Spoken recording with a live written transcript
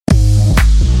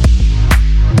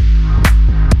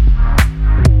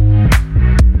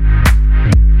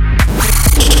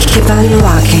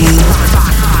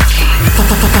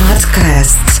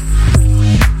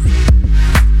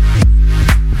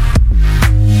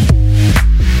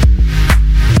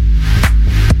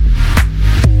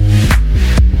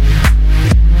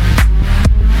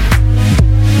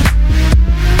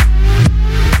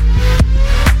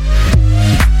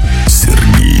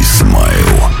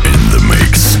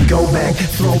Go back,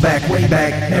 throw back, way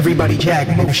back. Everybody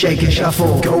jack, move, shake and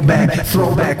shuffle. Go back,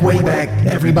 throw back, way back.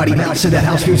 Everybody bounce to the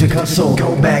house music hustle.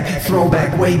 Go back, throw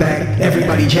back, way back.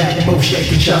 Everybody jack, move, shake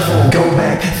and shuffle. Go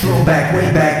back, throw back,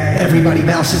 way back. Everybody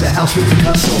bounce to the house music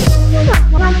hustle.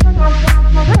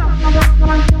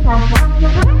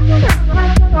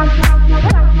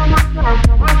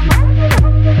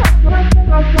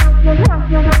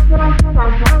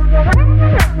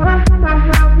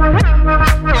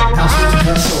 House music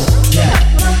hustle, yeah.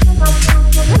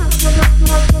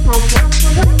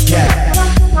 Yeah.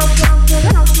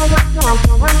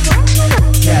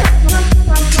 Yeah.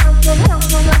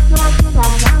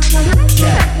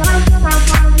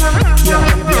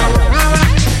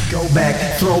 Go back,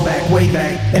 throw back, way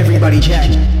back, everybody jack.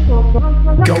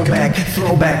 Go back,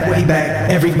 throw back, way back,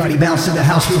 everybody bounce to the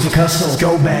house music hustle.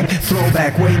 Go back, throw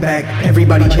back, way back,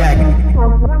 everybody jack.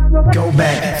 Go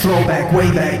back, throw back,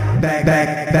 way back, back,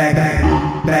 back, back,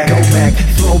 back, back. Go back,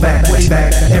 throw back, way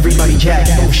back, everybody jack,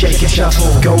 move, shake and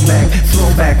shuffle. Go back, throw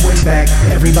back, way back,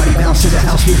 everybody bounce to the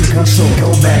house music hustle.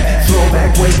 Go back, throw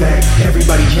back, way back,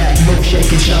 everybody jack, move,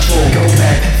 shake and shuffle. Go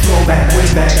back, throw back, way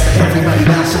back, everybody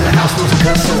bounce to the house music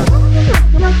hustle.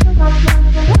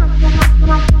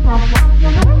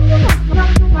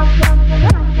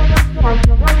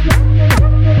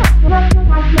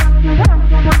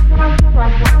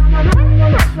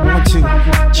 One, two,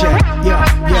 check,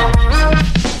 yeah, yeah.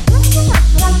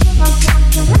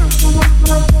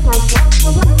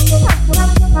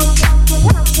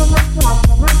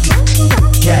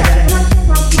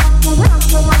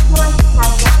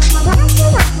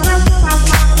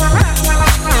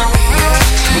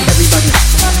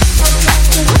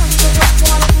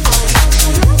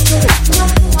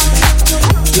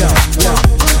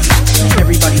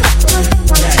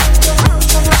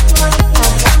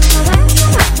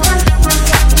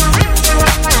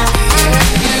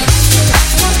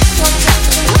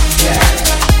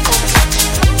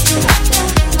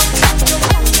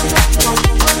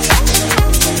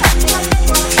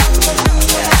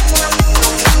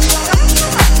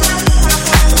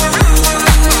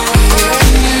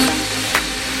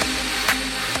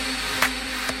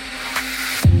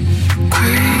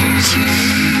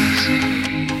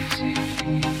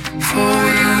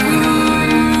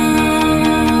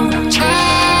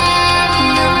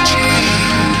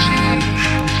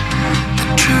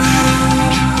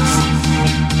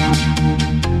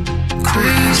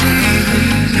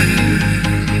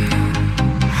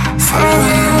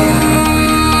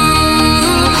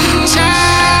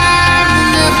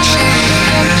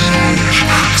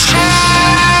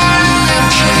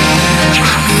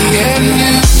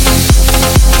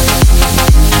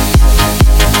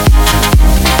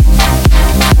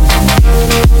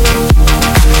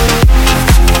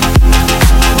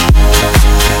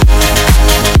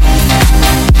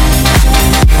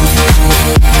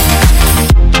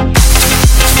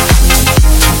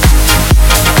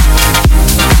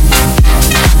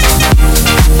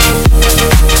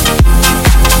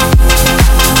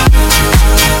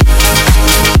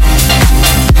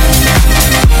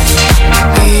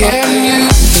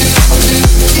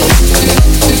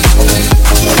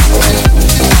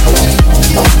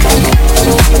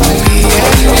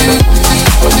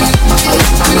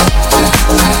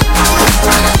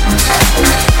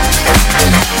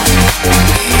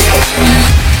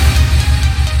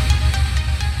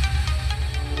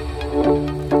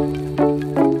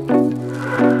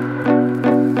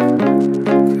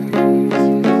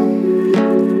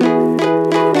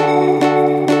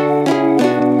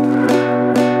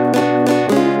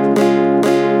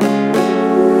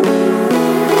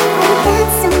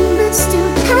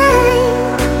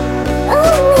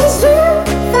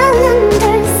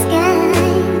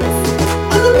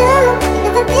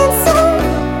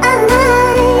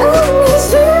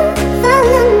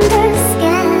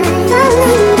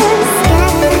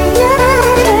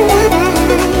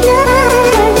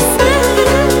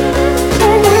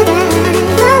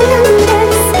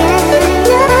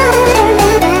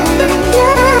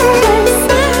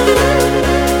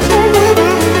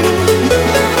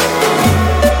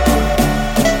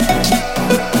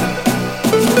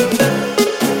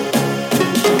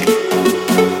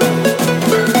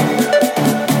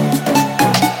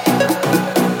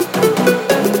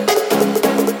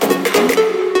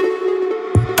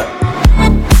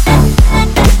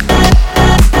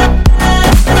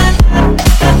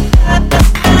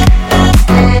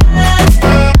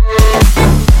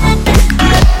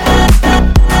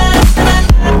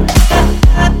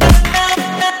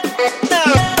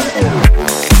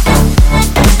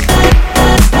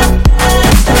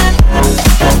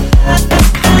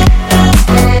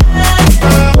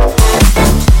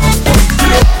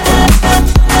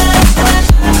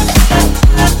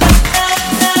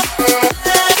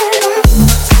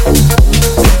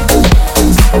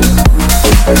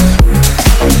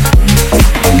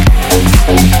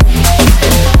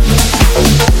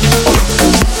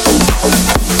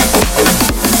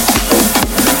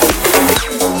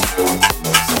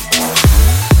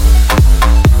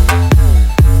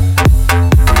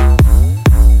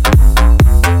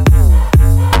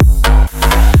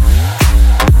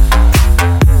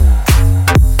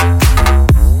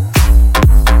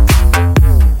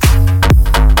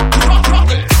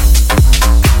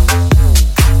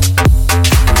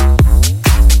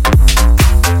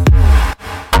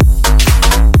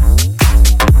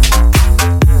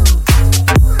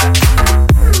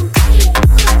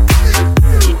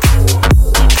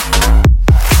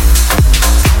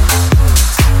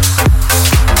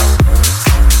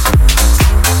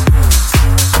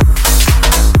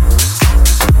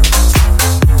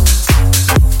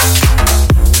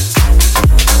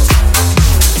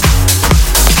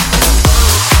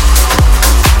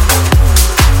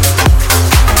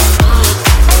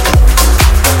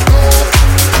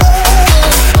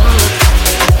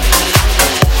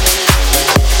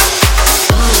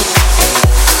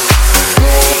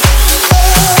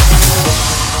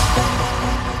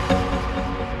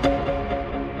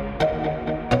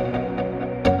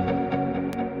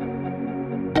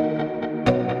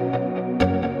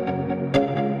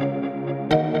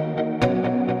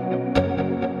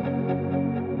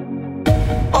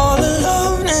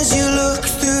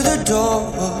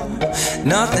 door,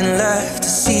 nothing left to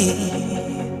see.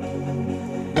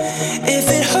 If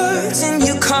it hurts and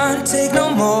you can't take no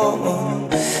more,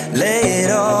 lay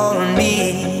it all on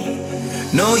me.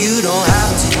 No, you don't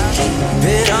have to keep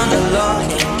it under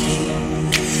lock and key,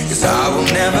 'cause I will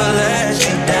never let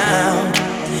you down.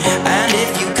 And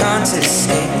if you can't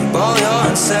escape all your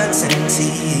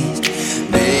uncertainties,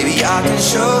 baby, I can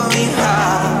show you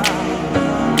how.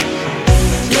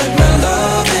 Let my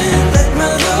love in, let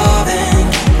my love in,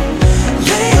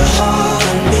 lay your heart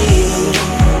on me.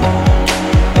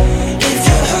 If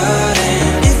you're hurting,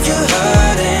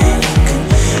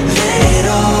 lay it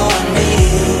all on me.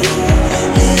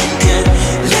 You can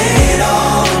lay it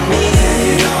all on me.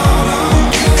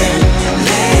 You can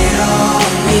lay it all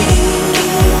on me.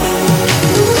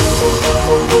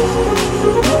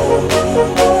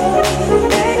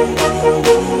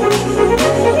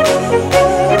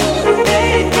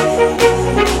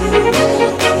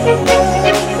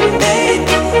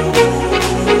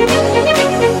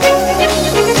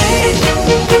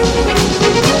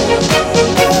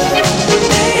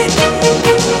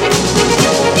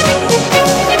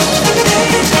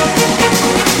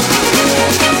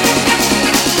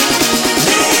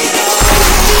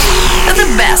 The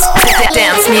best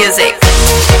dance music.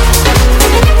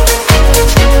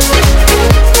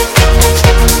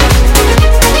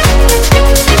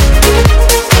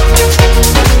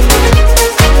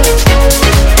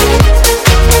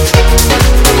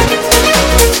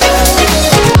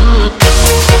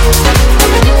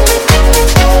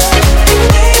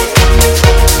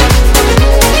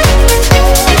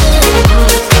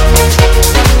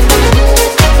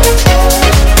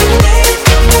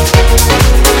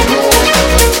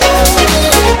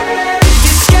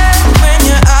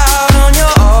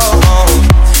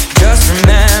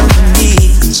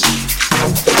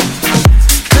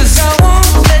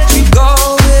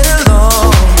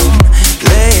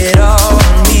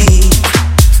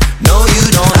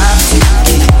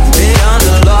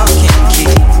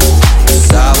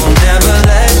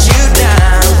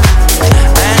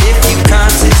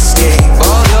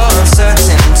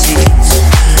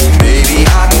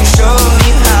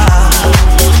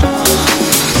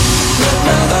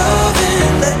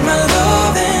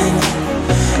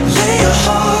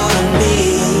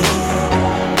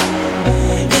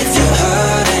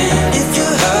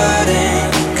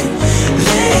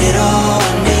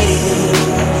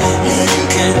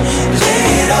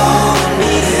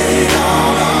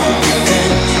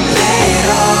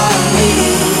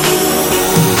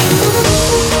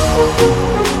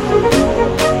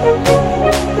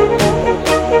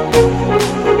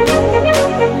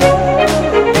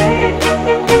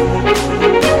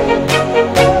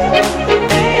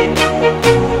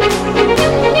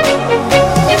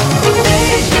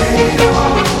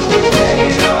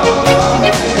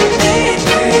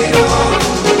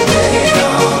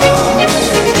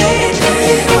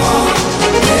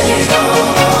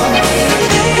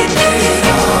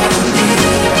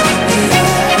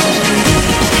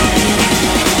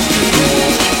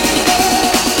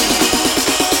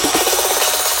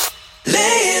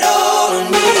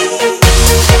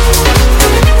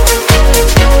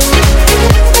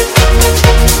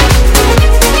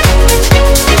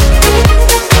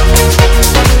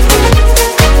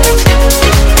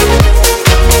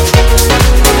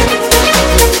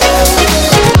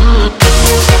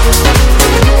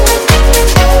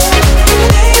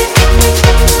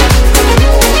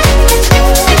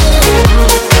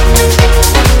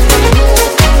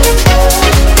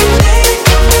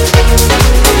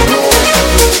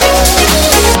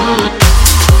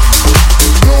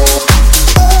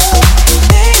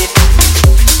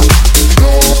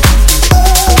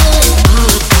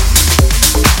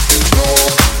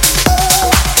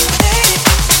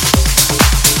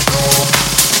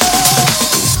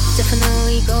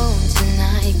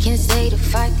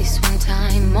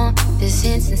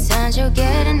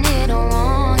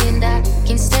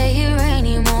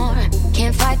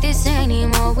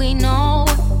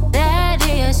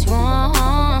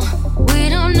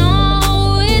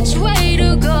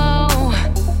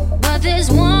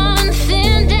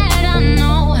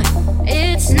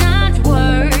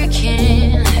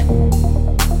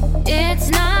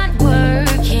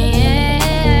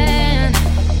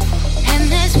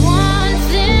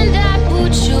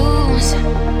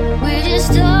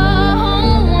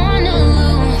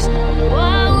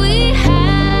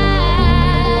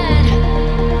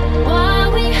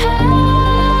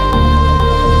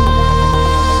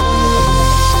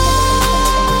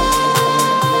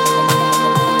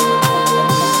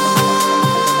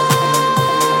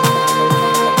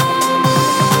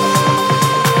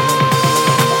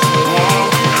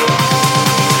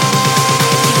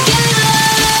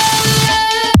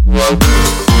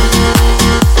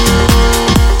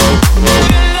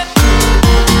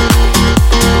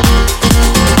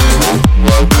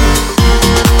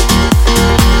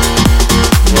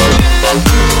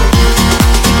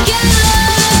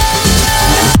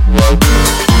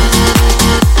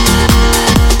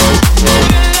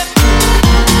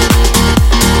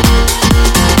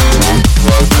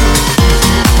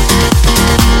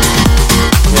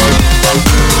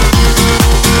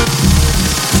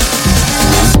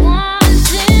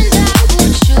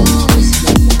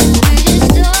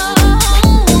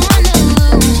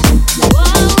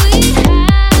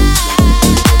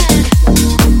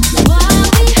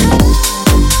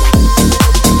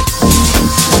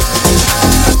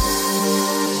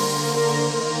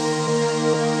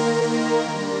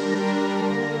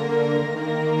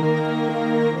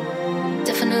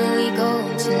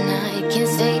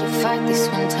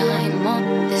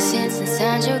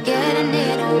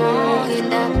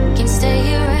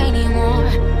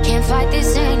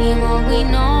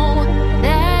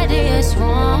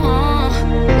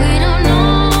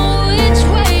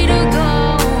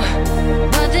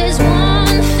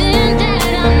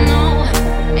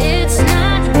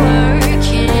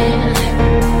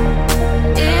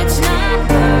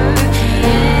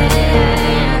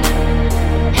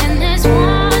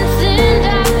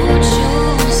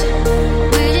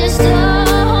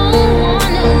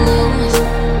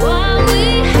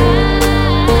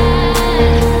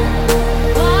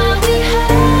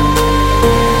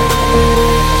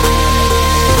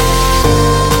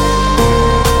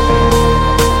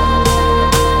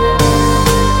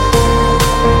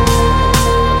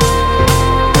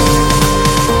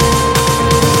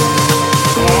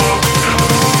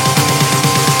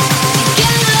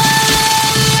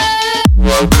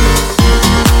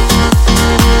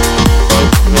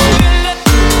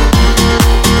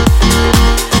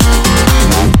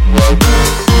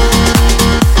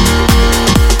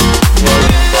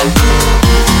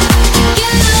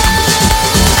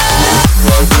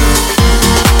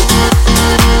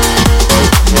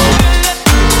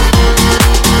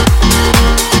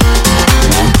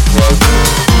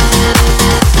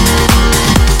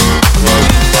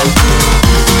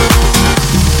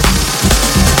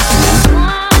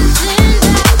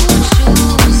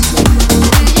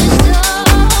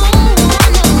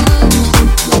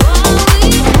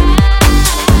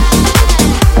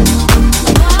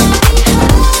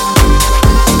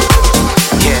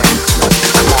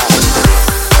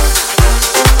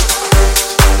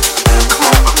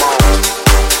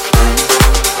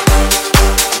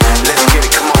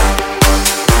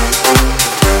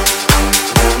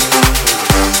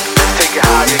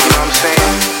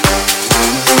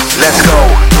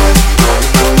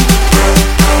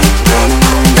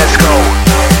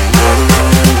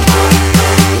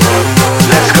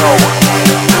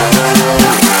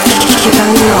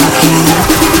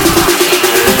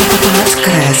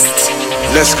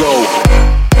 Let's go.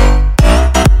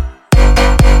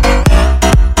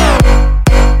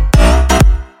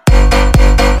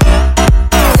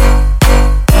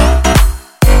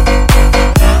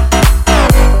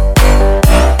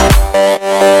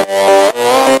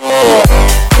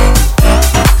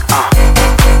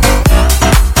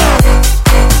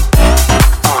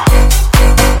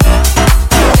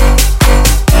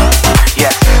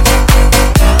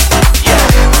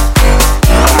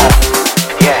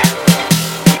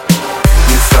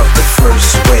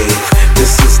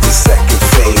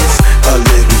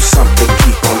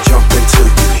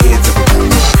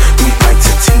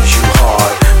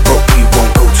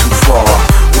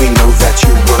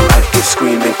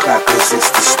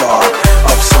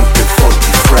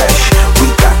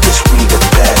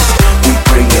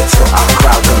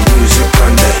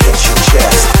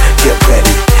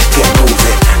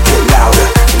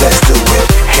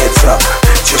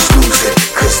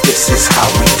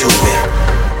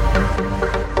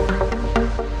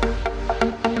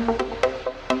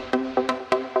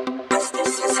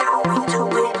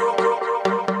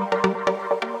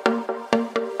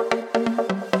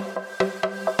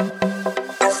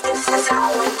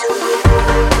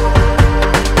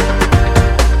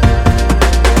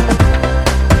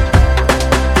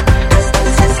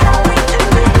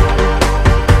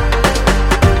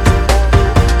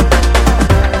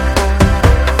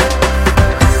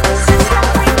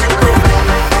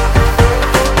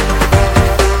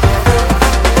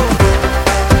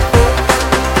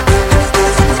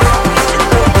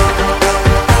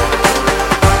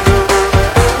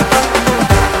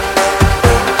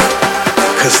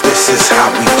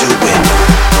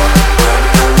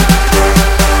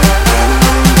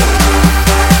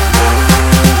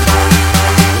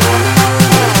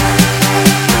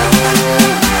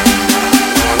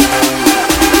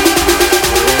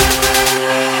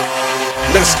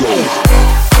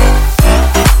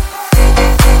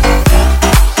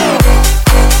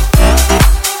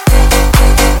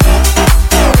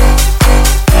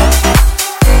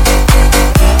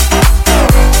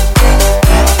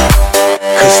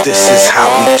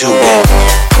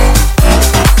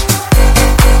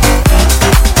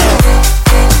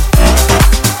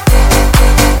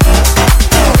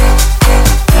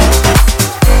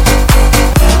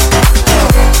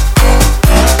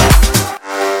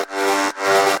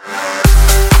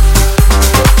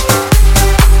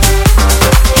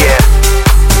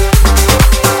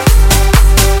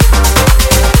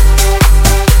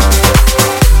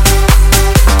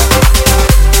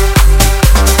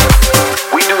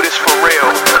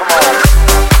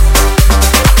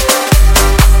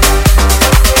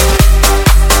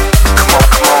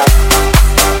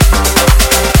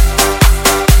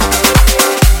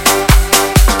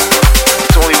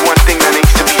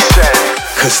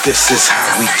 This is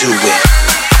how we do it.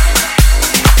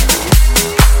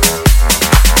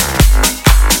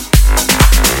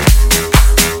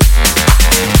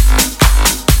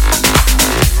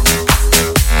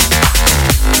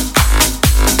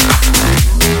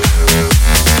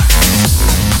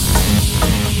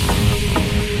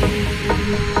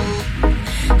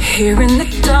 Here in the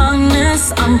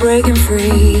darkness, I'm breaking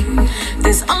free.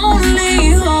 There's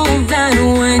only hope that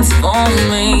waits for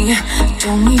me.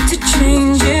 Don't need to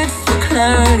change it for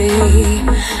clarity.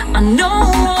 I know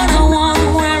what I want,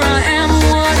 where I am,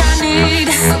 what I need.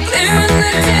 So clear in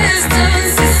the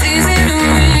distance, it's easy to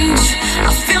reach. I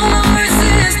feel no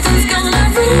resistance, gonna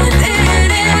breathe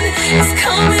it in. It's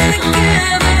coming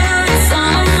together, it's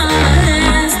all in my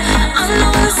hands. I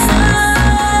know the sign.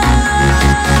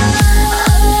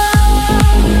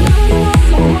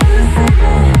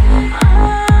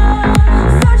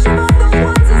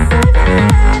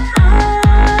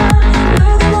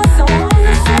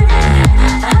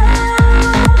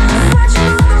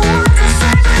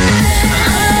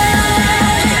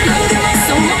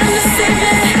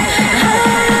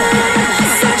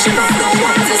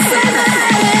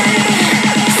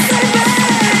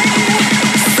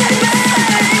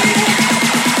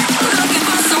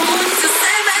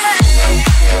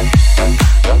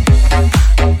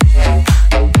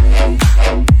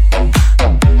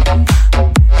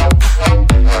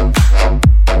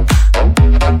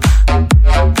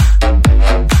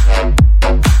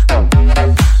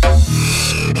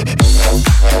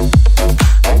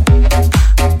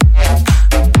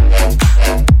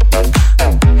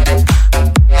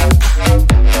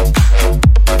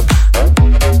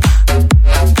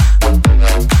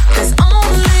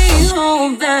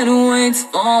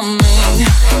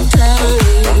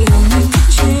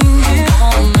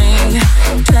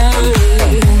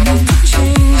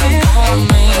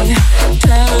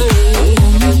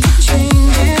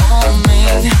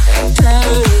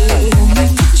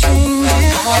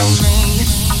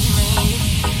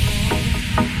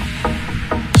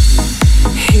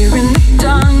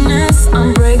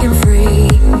 I'm breaking free.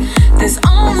 There's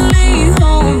only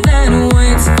hope that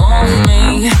waits for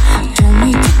me. Don't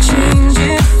need to change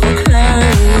it for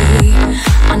clarity.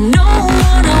 I know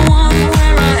what I want,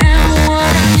 where I am,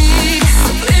 what I need.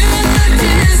 Clear in the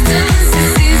distance,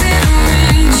 it's easy to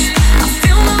reach. I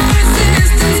feel no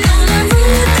resistance, gonna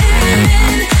breathe it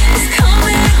in. It's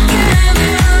coming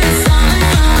together, it's all in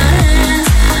my hands.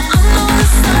 I'm on the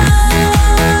side.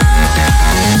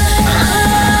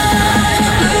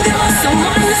 Looking for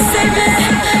someone to save me.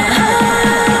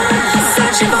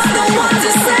 Searching for the one to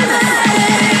save me.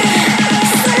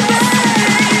 Save me,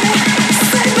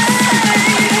 save me.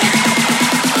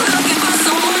 Looking for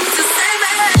someone to save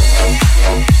me.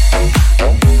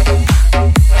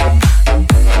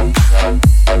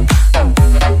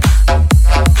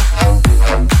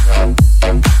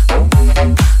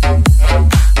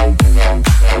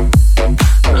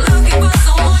 Looking for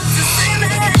someone to save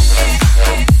me.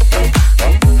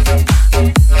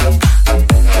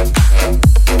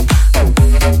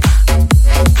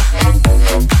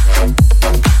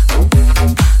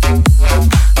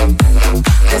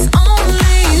 There's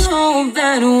only hope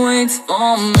that waits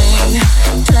for me.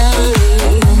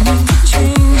 Clarity, don't need to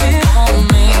change it on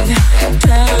me.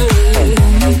 Clarity,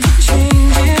 don't need to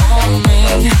change it on me.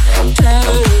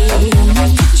 Clarity, don't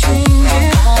need to change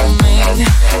it on me.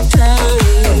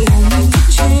 Clarity, don't need to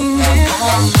change it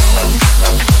on me.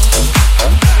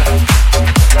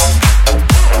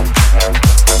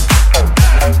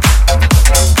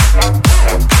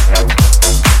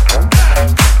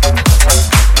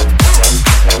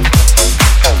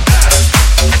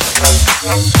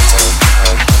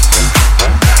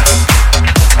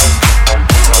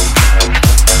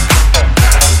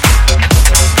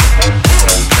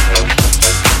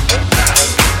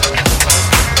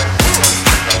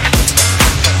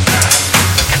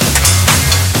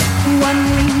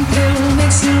 One pill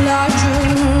makes you larger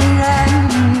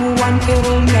and one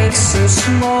pill makes you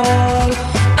small.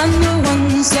 And the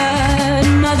ones that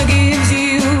mother gives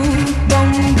you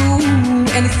don't do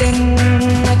anything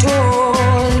at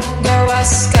all. Go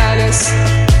ask Alice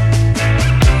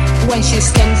when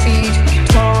she's 10 feet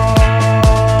tall.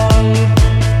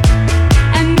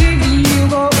 And if you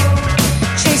go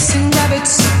chasing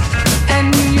rabbits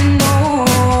and you know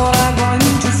are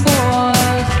going to fall,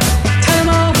 tell 'em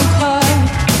all because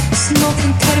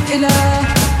smoking caterpillar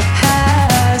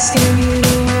has given you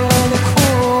the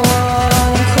call.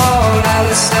 Call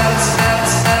Alice.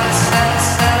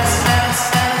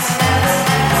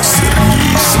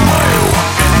 Sergey Smile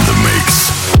in the mix.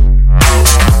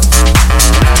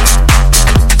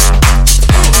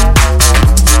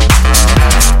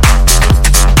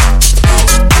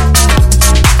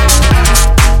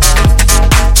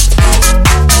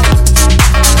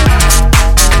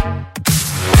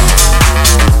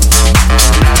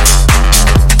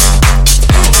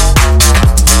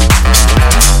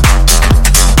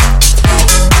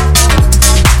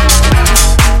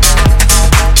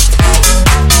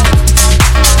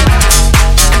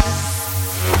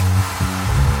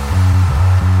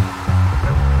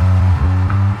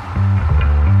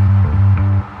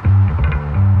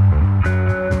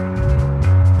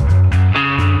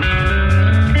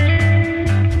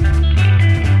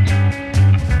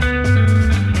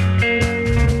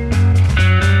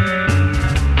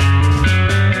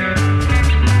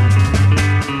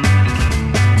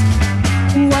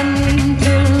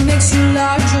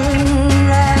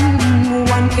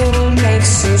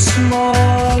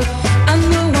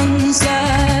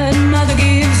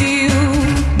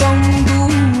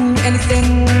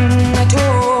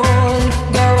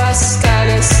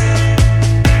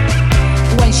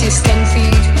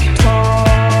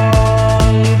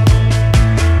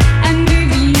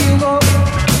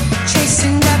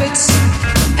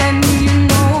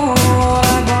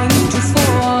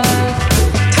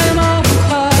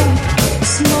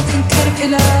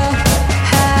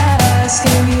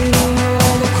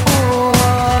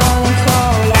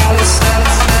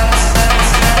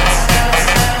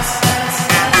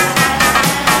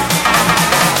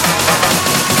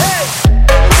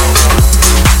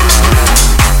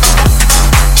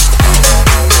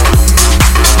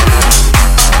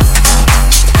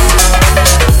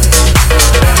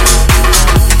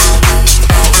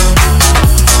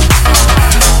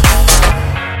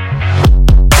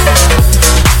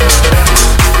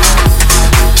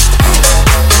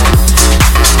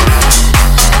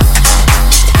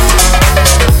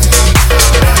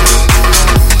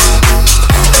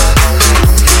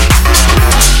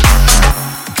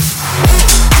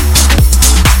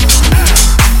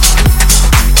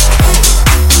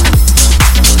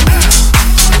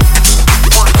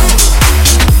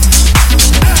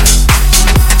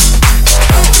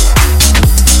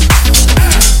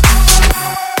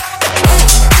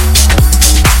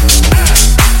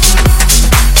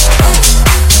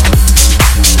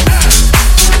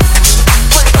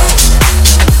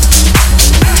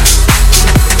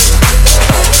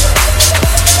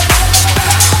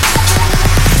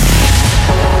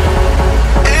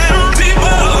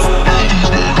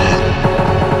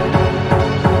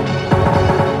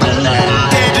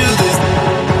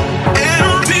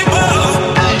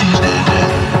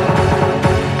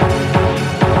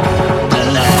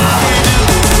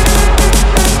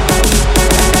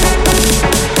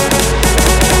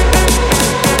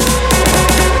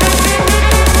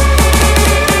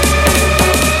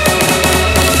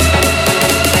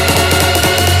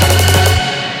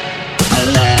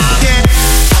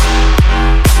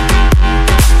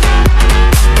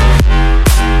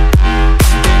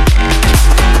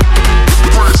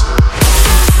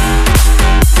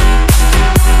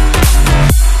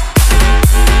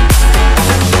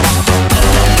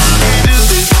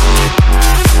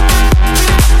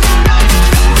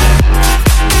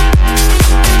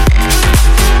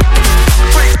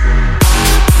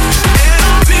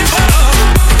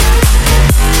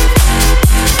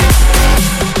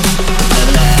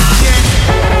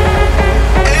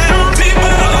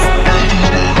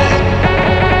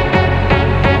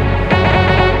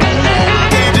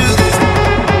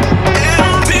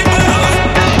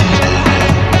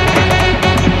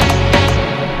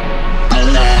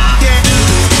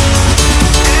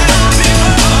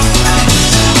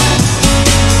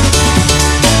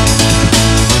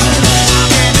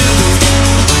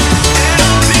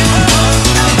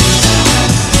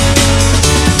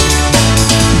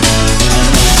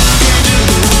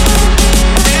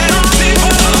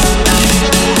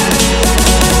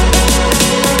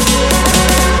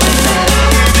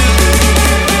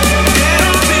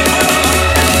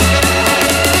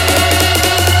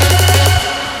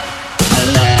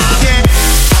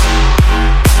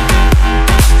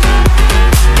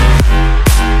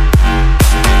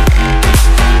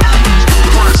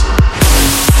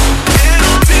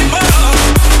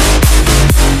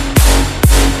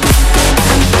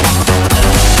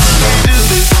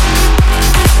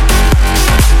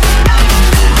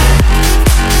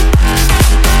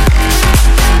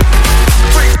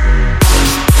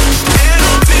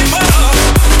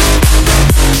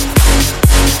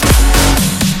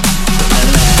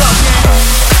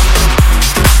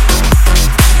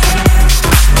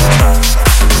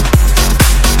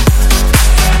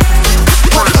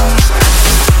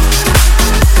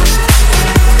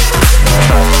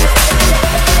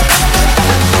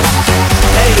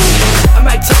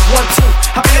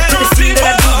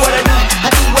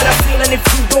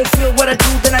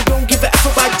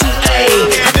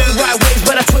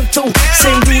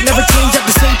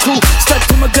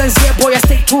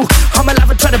 through. I'm alive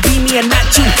and try to be me and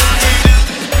not you.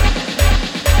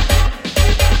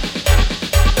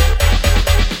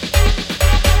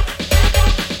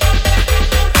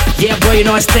 Yeah, boy, you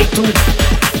know I stay through.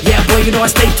 Yeah, boy, you know I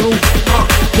stay through.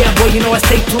 Yeah, boy, you know I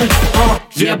stay through.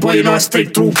 Yeah, boy, you know I stay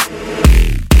through.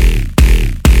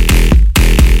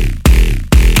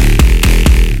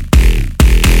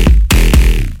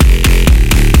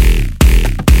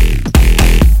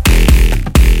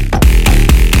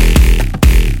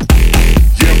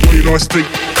 Yeah, boy, you know I stay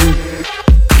through.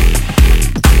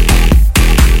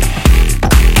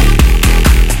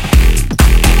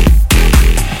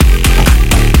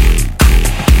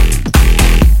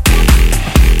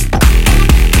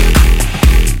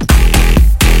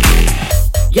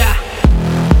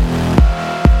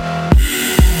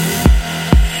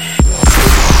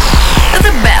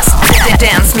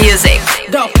 Dance music.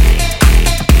 Go.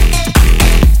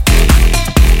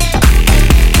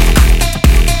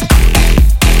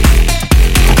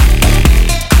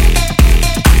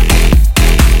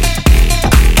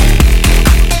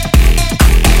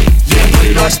 Yeah, boy,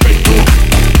 you know I stay through.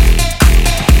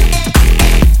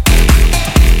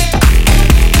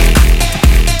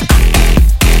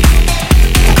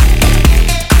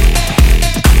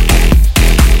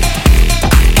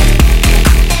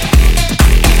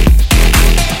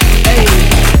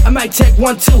 Check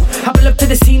 1, 2. I pull up to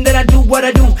the scene, then I do what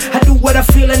I do. I do what I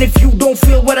feel, and if you don't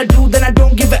feel what I do, then I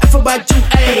don't give a F about you.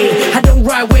 Ayy, I don't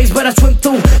ride waves, but I swim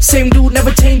through. Same dude,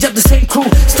 never change up the same crew.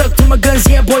 Stuck to my guns,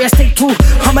 yeah, boy, I stay true.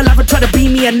 I'm alive and try to be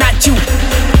me and not you.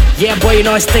 Yeah, boy, you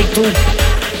know I stay through.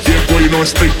 Yeah, boy, you know I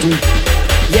stay through.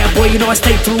 Yeah, boy, you know I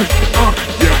stay through.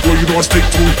 Yeah, boy, you know I stay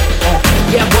through.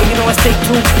 Yeah, boy, you know I stay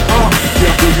through.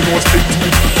 Yeah, boy, you know I stay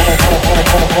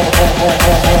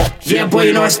through. Yeah, boy,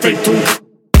 you know I stay through.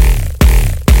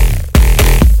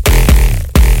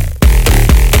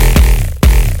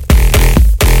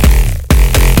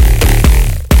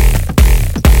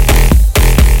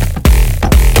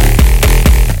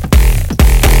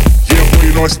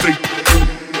 I stay true.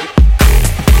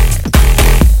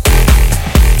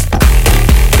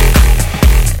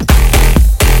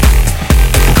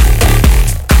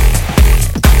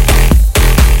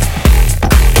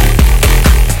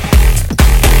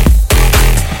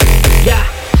 Yeah.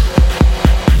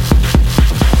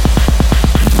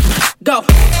 Go.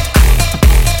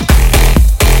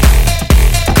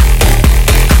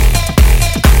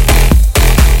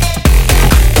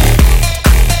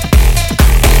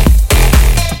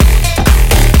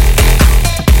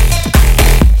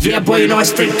 Yeah, boy, you know I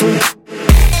stay through.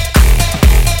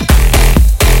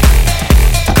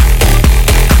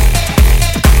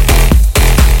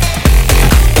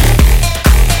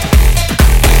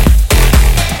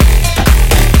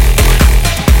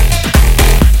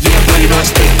 Yeah, boy, you know I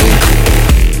stay through.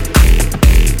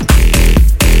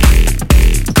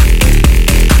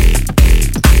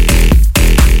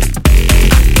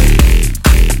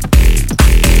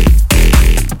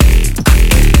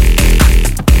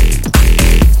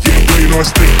 I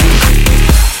stay through.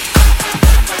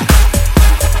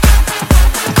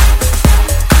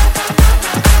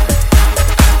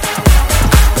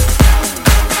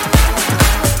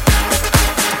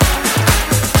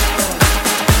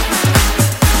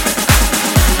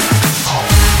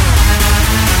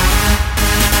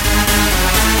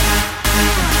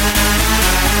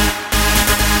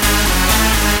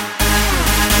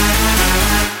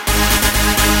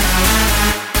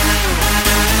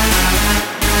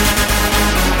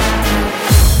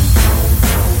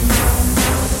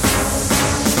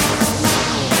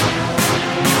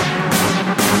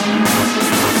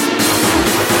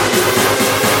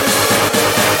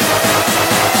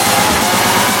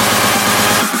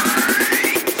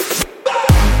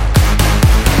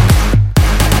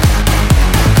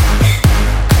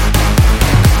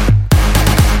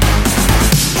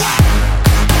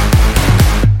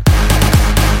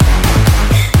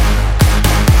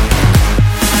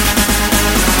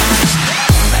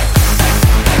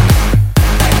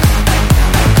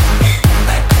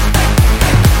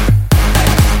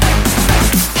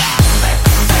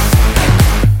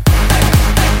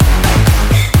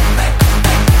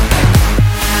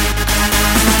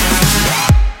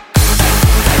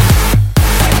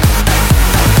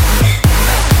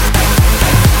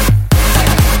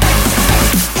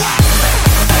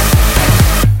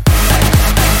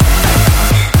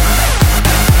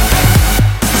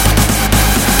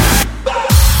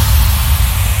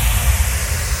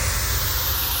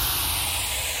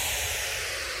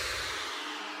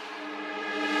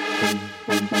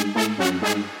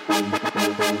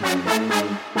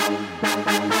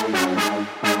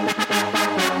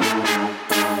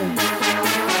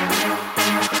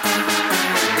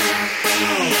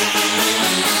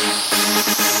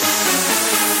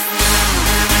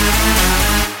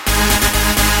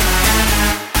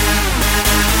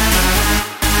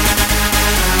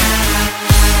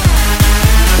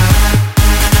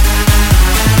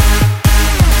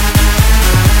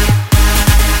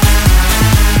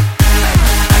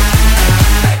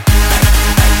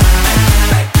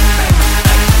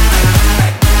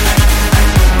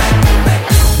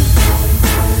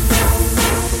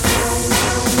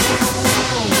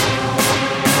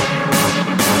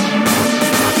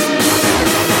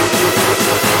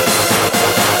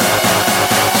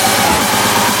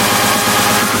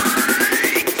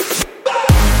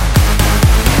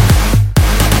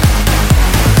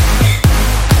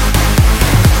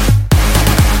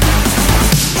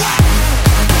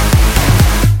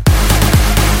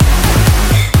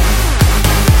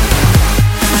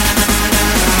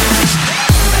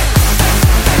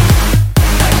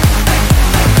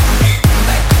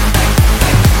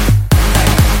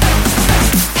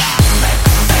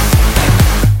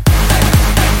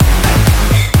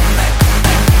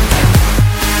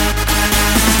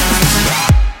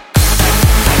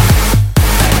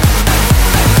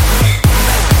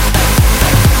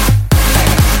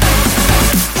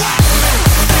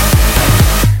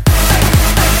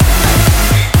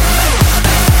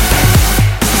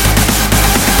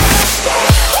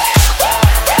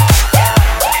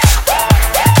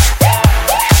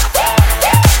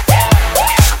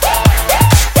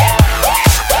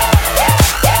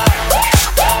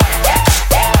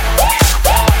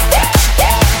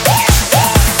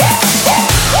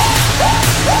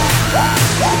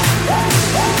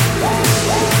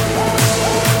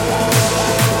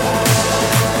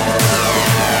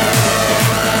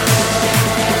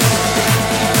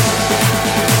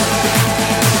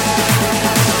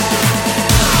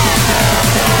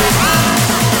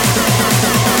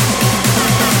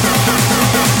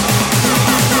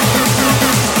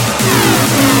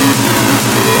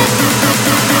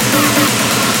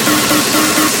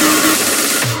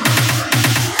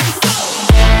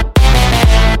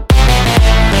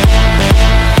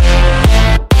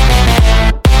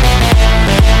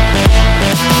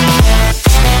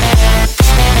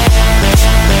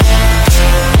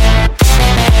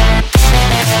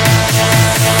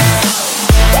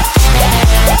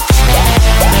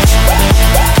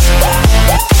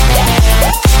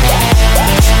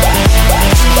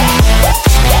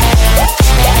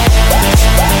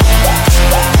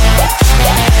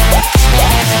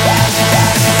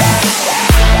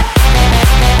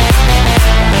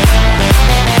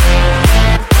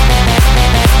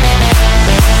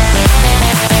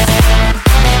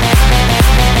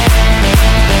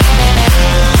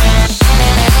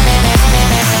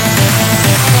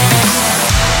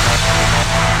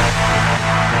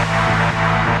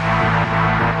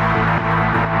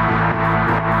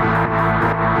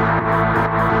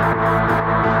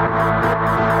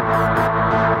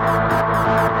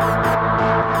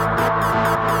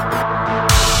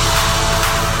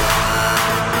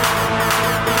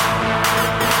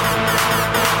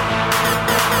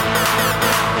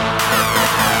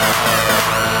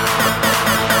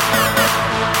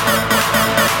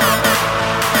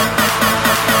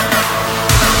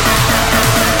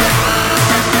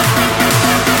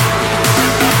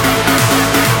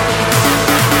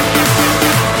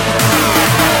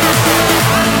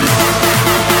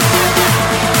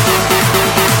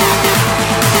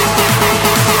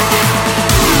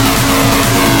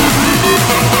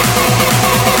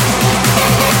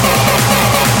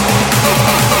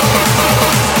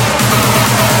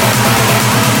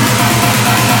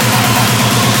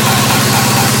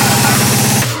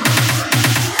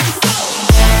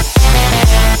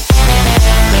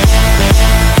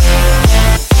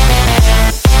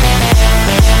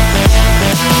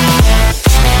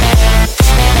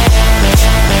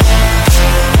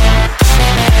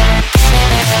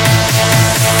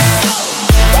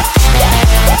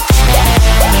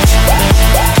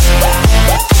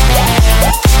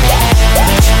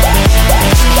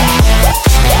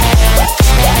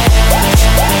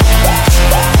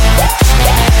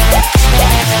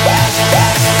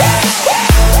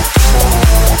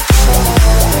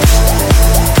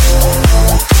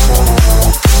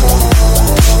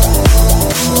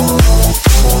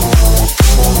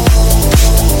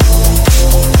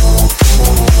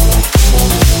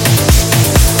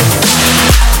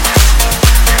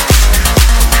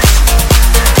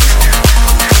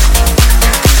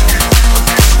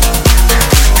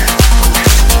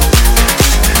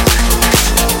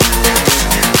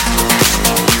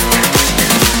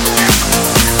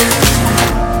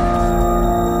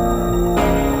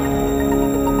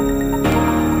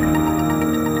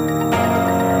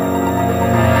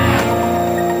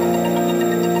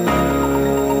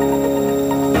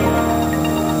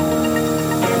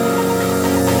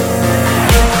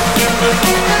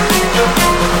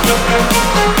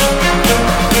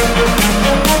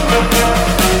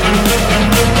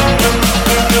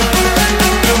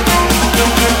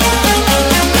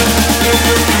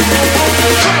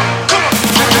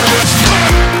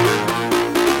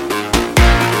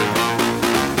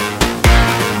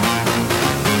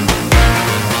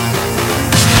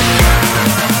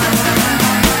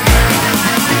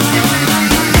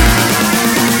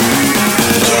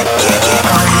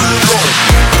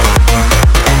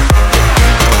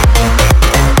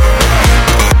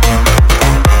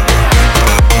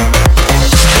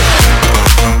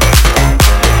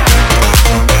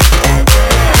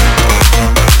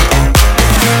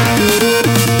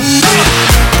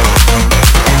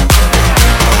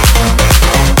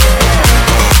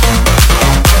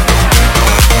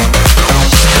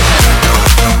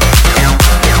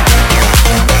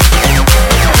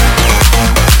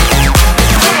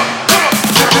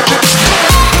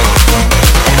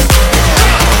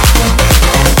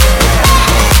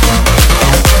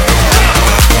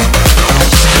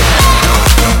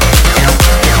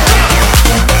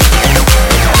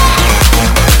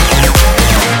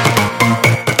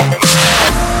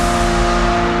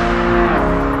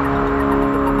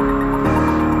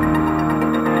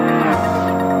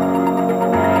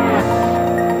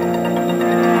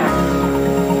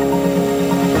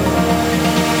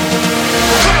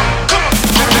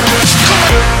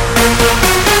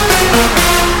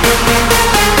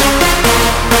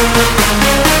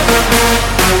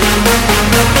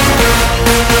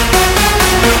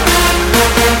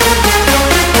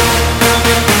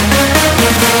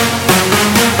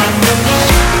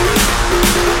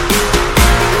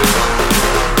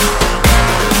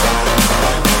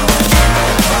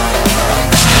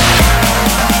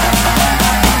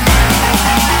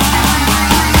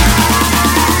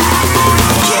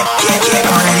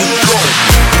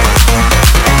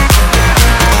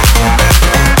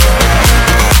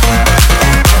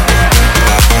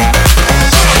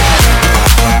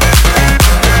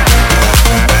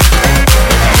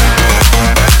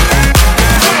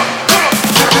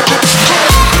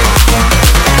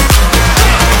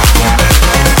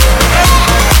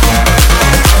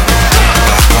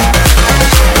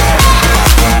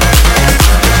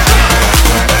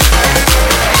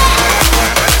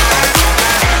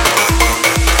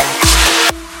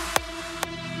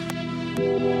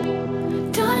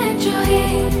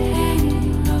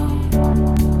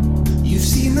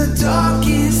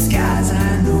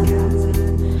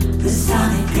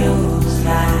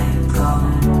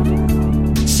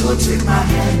 take my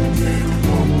hand and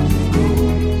won't go.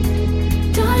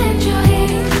 Don't let your head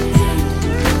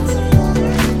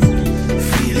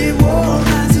Feel it warm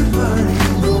as a burning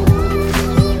coal.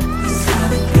 The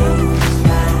sun goes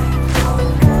like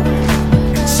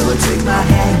gold. So take my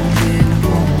hand and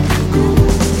won't go.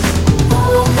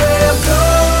 Oh, we'll go.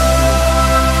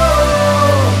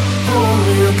 Oh,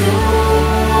 we'll go.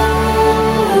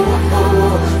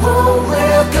 Oh,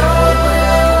 we'll go.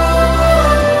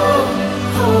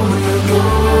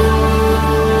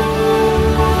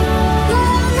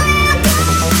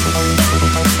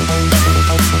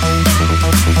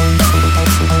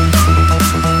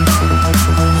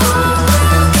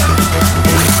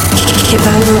 Keep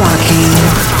on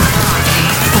rocking.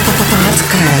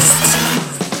 Podcast.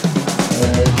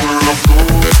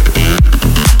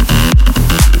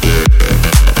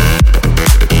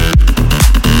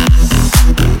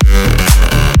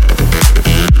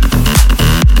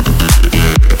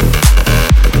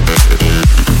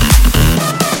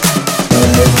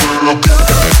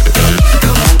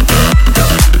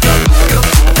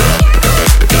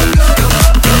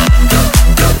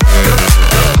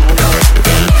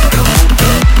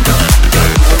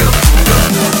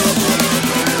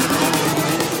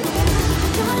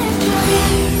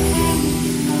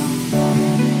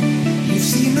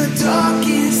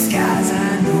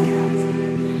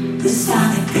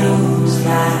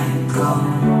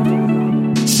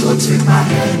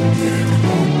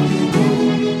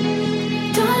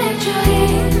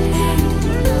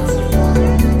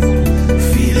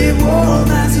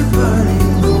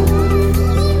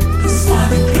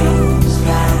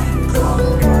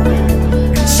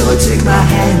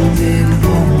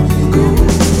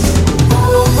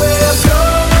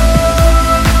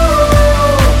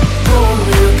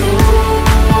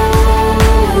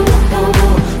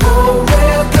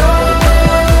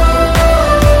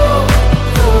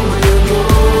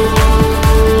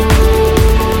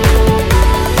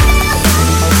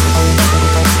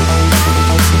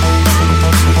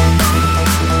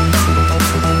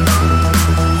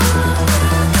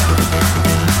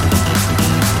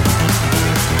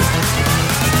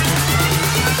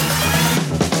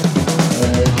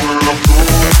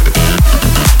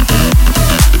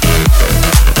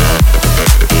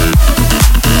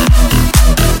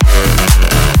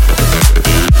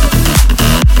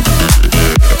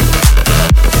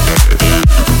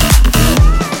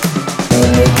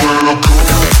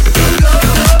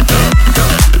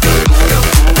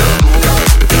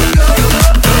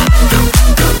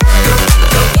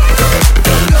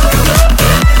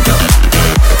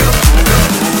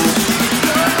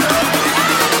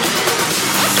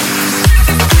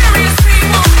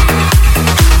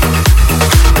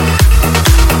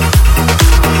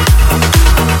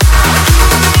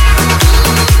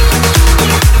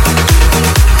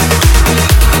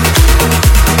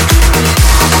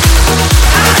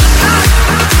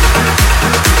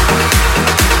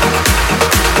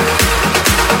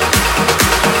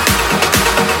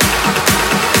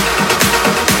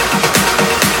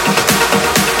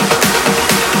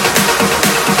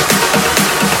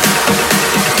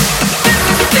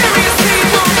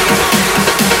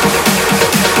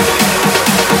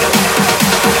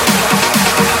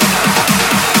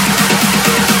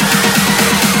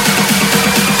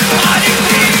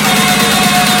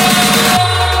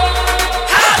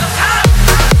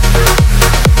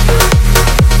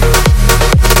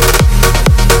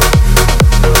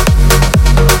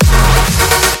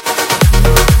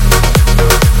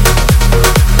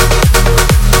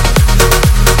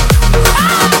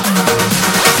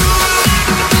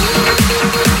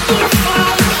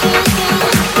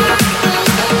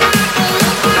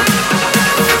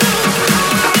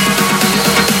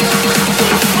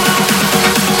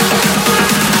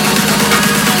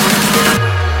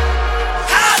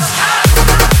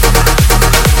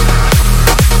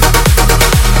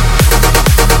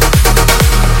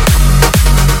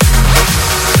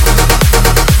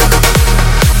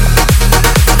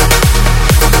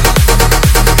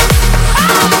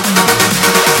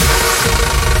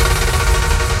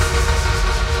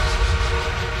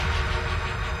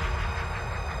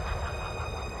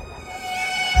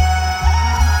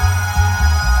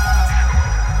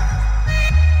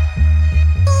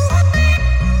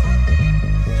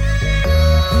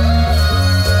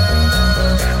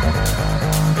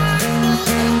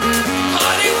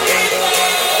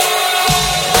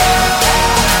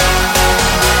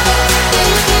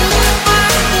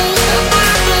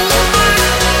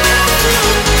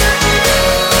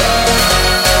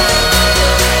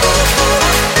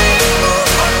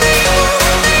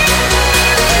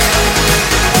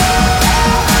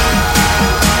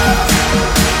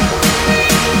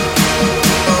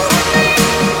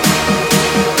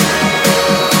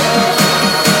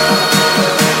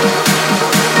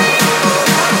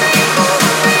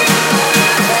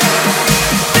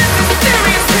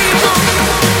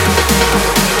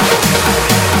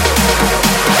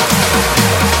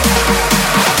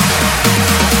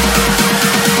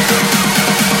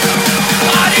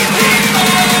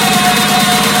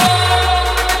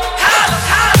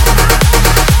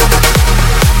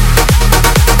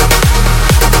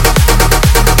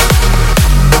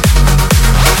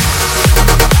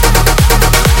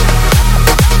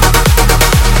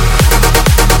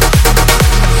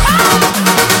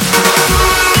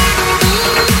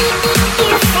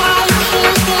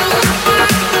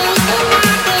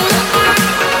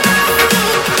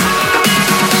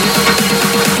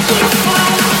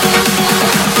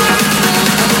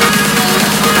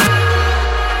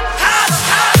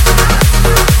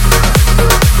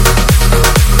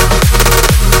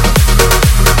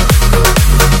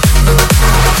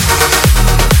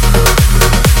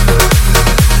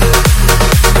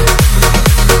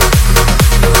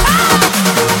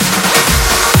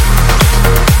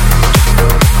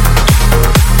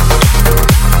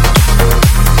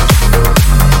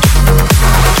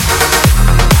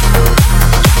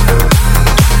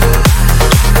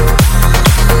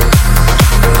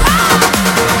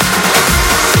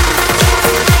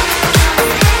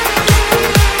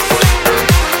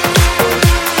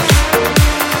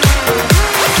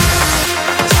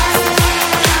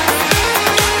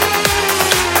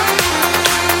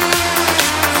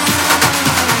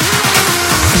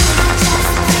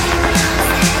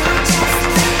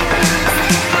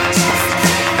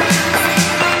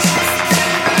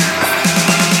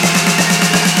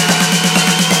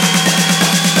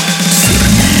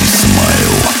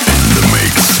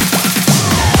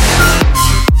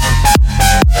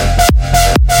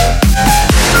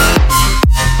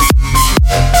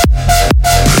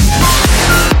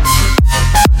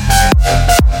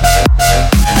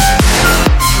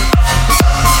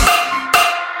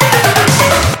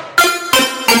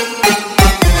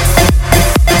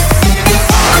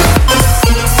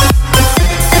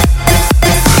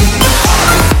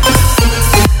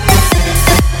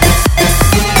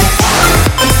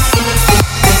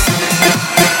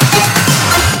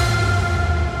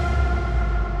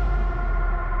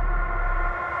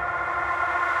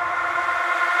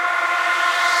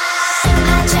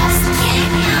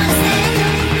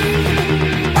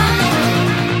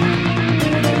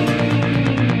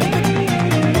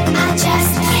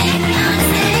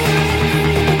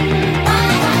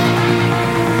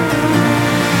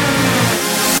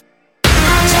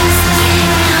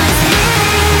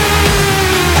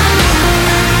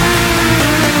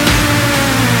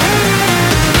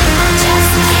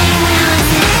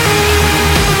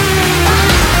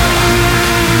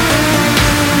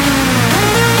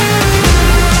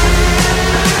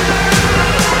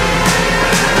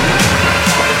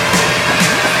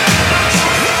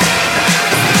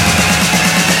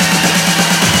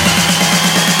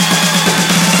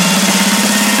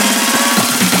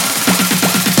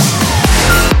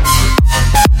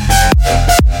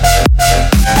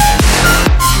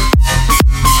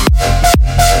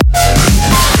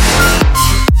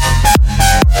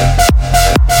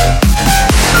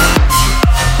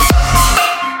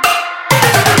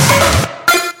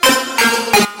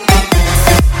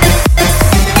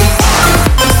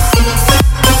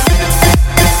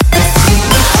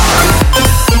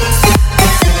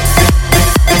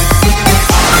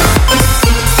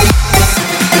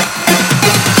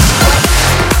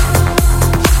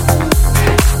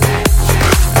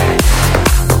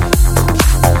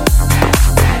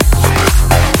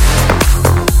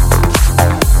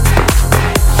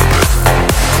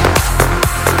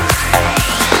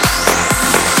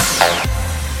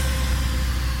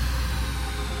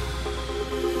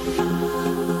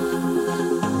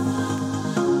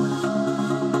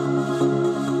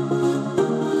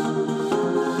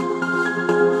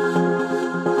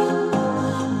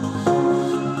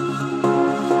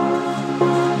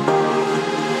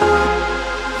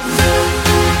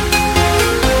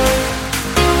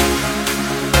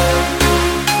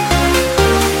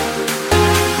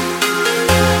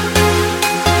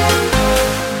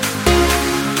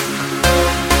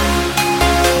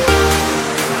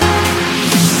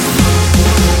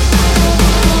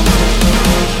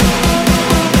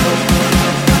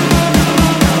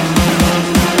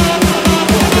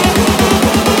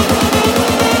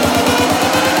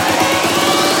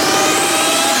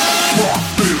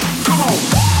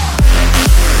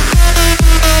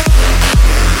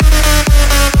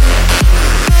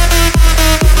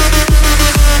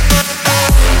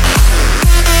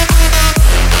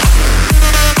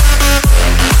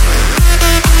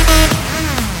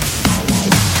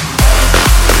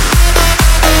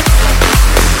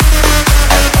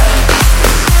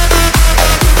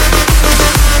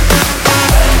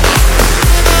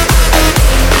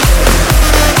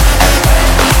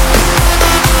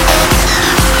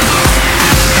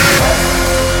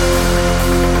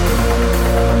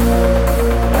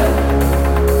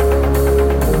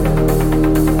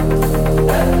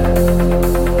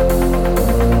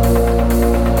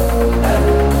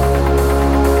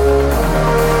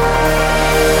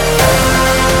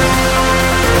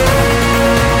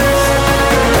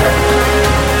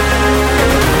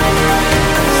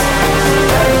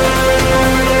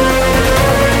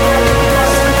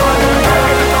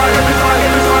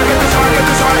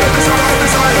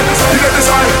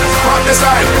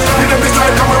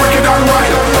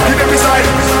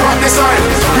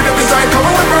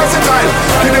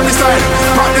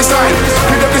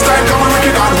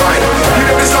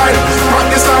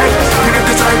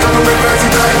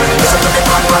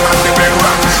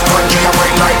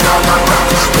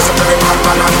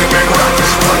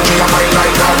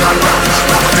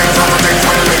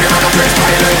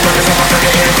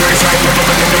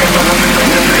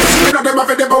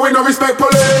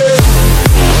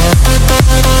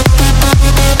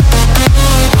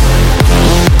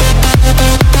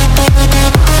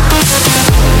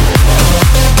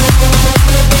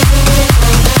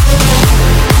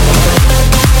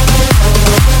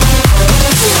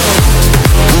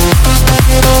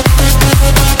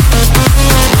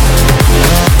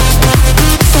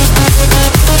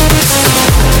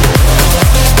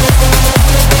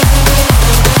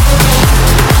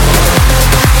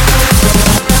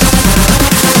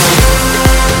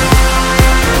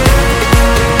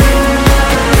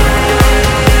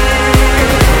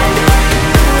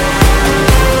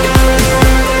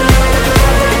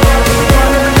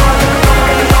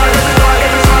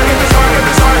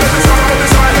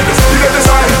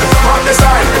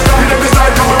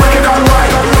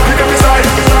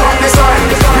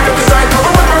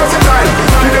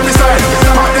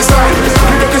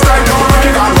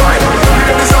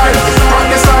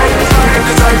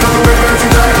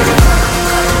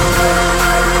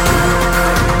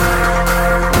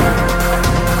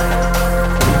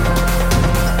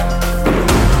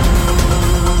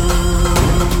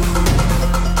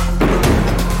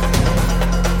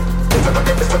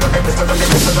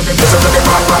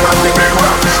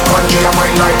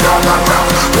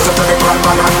 Listen to the bad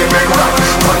man and the big rap.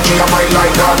 Punchy a mic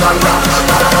like dog and rap.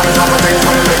 Another thing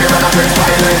for the lady that I fix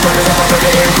violence. When it's up to the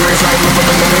increase like look up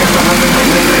in the face and I'm in the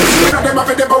place. We got them off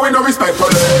it but we no respect for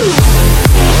them.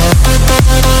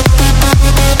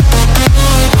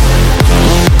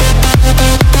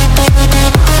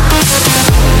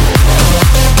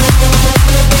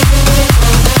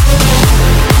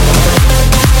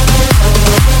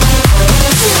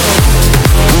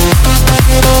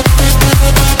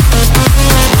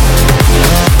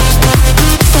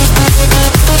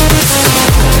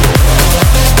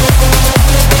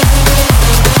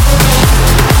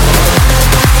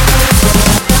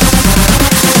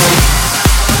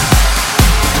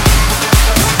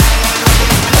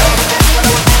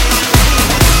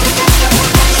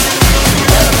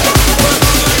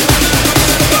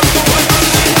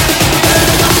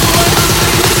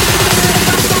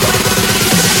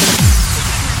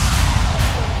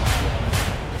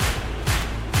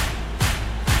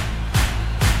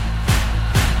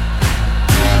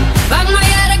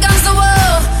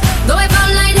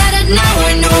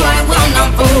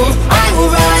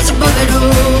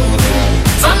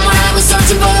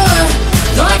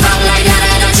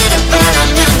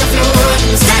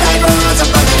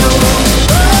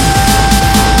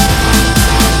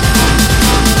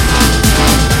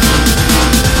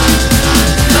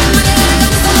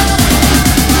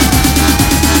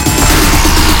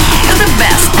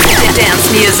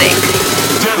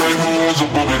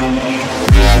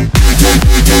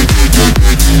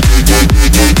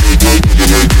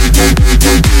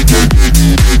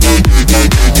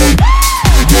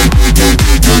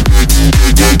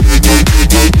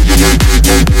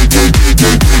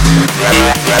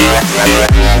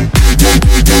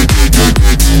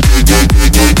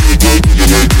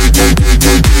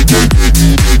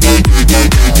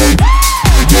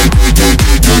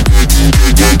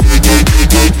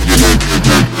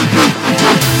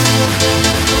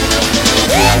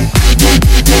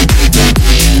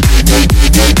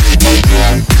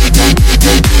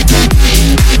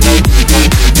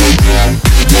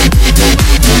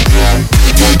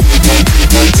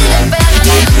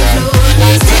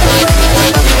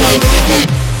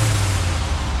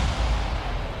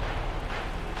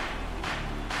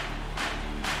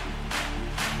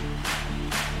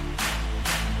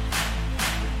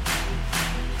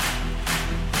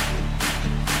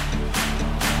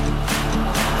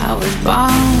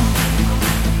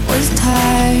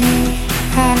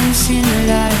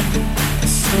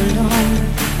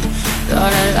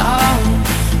 Thought I lost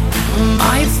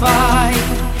my fight,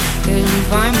 couldn't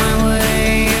find my way.